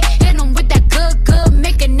last night, hit him with that good,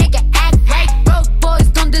 make a nigga act right. Broke boys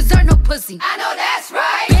don't deserve no pussy. I know that's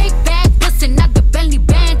right. Big bag bustin' out the Bentley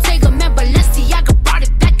band. Take a man, Balenciaga brought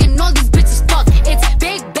it back, and all these bitches fuck. It's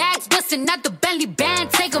big bags bustin' out the Bentley band.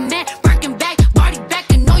 Take a man, working back, party back,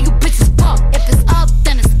 and all you bitches fuck. If it's up,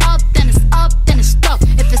 then it's up, then it's up, then it's stuck.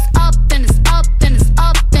 If it's up, then it's up, then it's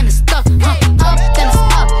up, then it's stuck. Up, then it's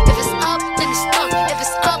up. If it's up, then it's stuck. If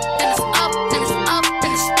it's up, then it's up, then it's up,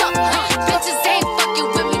 then it's stuck. Bitches ain't fucking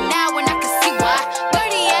with me now, and I can see why.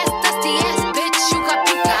 Dirty ass, dusty ass bitch, you got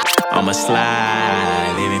pink eye. I'ma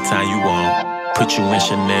slide anytime you want. Put you in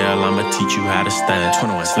Chanel, I'ma teach you how to stand.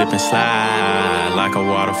 21, slip and slide like a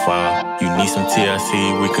waterfall. You need some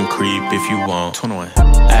TLC, we can creep if you want. 21,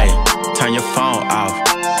 hey, turn your phone off,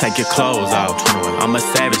 take your clothes off. 21, I'm a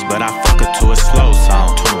savage, but I fuck her to a slow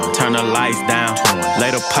song. 21, turn the lights down, 21, lay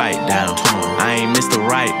the pipe down. 21, I ain't Mr.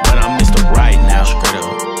 Right, but I'm Mr. Right now. Straight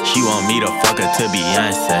up. She want me to fuck her to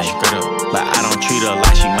Beyonce. Straight up. But I don't treat her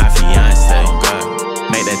like she my fiance. Oh God.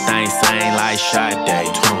 Make that thing sing like Sade.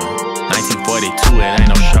 1942, it ain't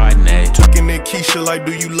no Chardonnay. Talking that Keisha like,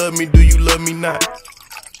 do you love me, do you love me not?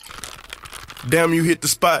 Damn, you hit the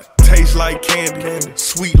spot. Taste like candy,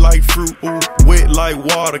 sweet like fruit, ooh, wet like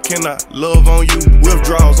water. Can I love on you?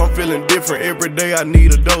 Withdrawals, I'm feeling different. Every day I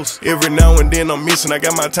need a dose. Every now and then I'm missing. I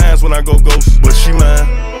got my times when I go ghost. But she mine,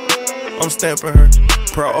 I'm stamping her.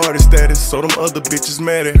 Priority status, so them other bitches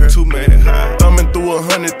mad at her. Too mad high. Thumbing through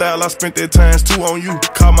 100,000, I spent that times 2 on you.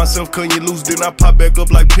 Caught myself cutting you loose, then I pop back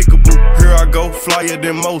up like Peekaboo. Here I go, flyer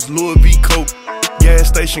than most, Louis V. Coke. Gas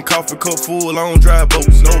station, coffee cup full, I don't drive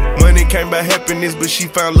boats. No money came by happiness, but she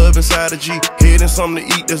found love inside a G. Head and something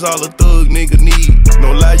to eat, that's all a thug nigga need.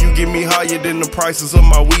 No lie, you get me higher than the prices of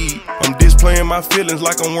my weed. I'm displaying my feelings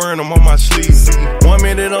like I'm wearing them on my sleeves. 1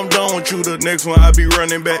 minute I'm done with you, the next one I be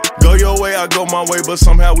running back. Go your way, I go my way, but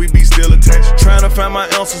somehow we be still attached. Trying to find my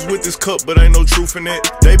ounces with this cup, but ain't no truth in it.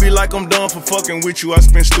 They be like I'm done for fucking with you, I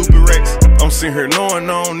spend stupid racks. I'm sitting here knowing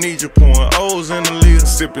I don't need you, pouring O's in the lid.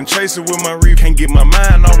 Sipping, chasing with my reef, can't get my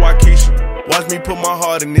mind on Waukesha. Watch me put my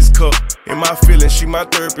heart in this cup. In my feelings, she my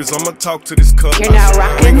therapist, I'ma talk to this cup. You're now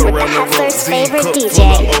rocking with the Hustler's favorite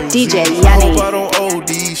DJ, DJ Yuni. I hope I don't OD,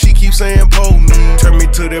 she keeps saying pull me. Turn me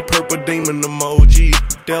to that purple demon emoji.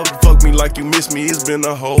 Devil fuck me like you miss me, it's been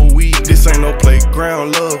a whole week. This ain't no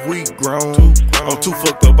playground, love, we grown. I'm too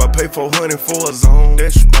fucked up, I pay 400 for a zone.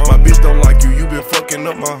 That's wrong. My bitch don't like you been fucking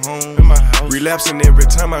up my home. In my house. Relapsing every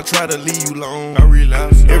time I try to leave you alone. I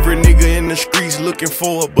relapse. Every nigga in the streets looking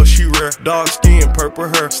for her, but she rare. Dark skin, purple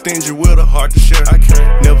hair, stingy with a heart to share. I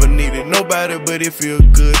can't never needed nobody, but it feel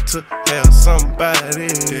good to have somebody.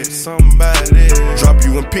 Somebody drop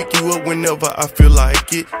you and pick you up whenever I feel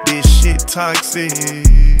like it. This shit toxic.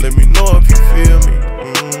 Let me know if you feel me.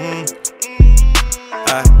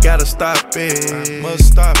 I gotta stop it,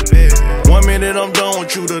 must stop it. 1 minute I'm done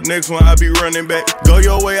with you, the next one I be running back. Go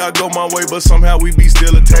your way, I go my way, but somehow we be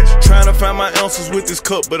still attached. Trying to find my ounces with this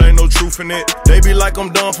cup, but ain't no truth in it. They be like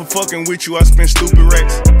I'm done for fucking with you, I spend stupid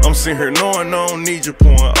racks. I'm sitting here knowing I don't need you,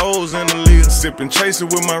 pouring O's in the lid. Sipping, chasing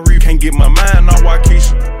with my reef, can't get my mind on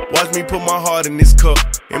Waukesha. Watch me put my heart in this cup.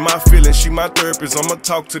 In my feelings, she my therapist, I'ma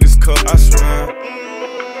talk to this cup, I swear.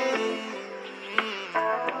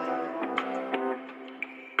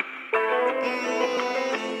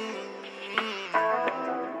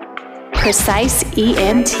 Precise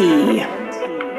ENT.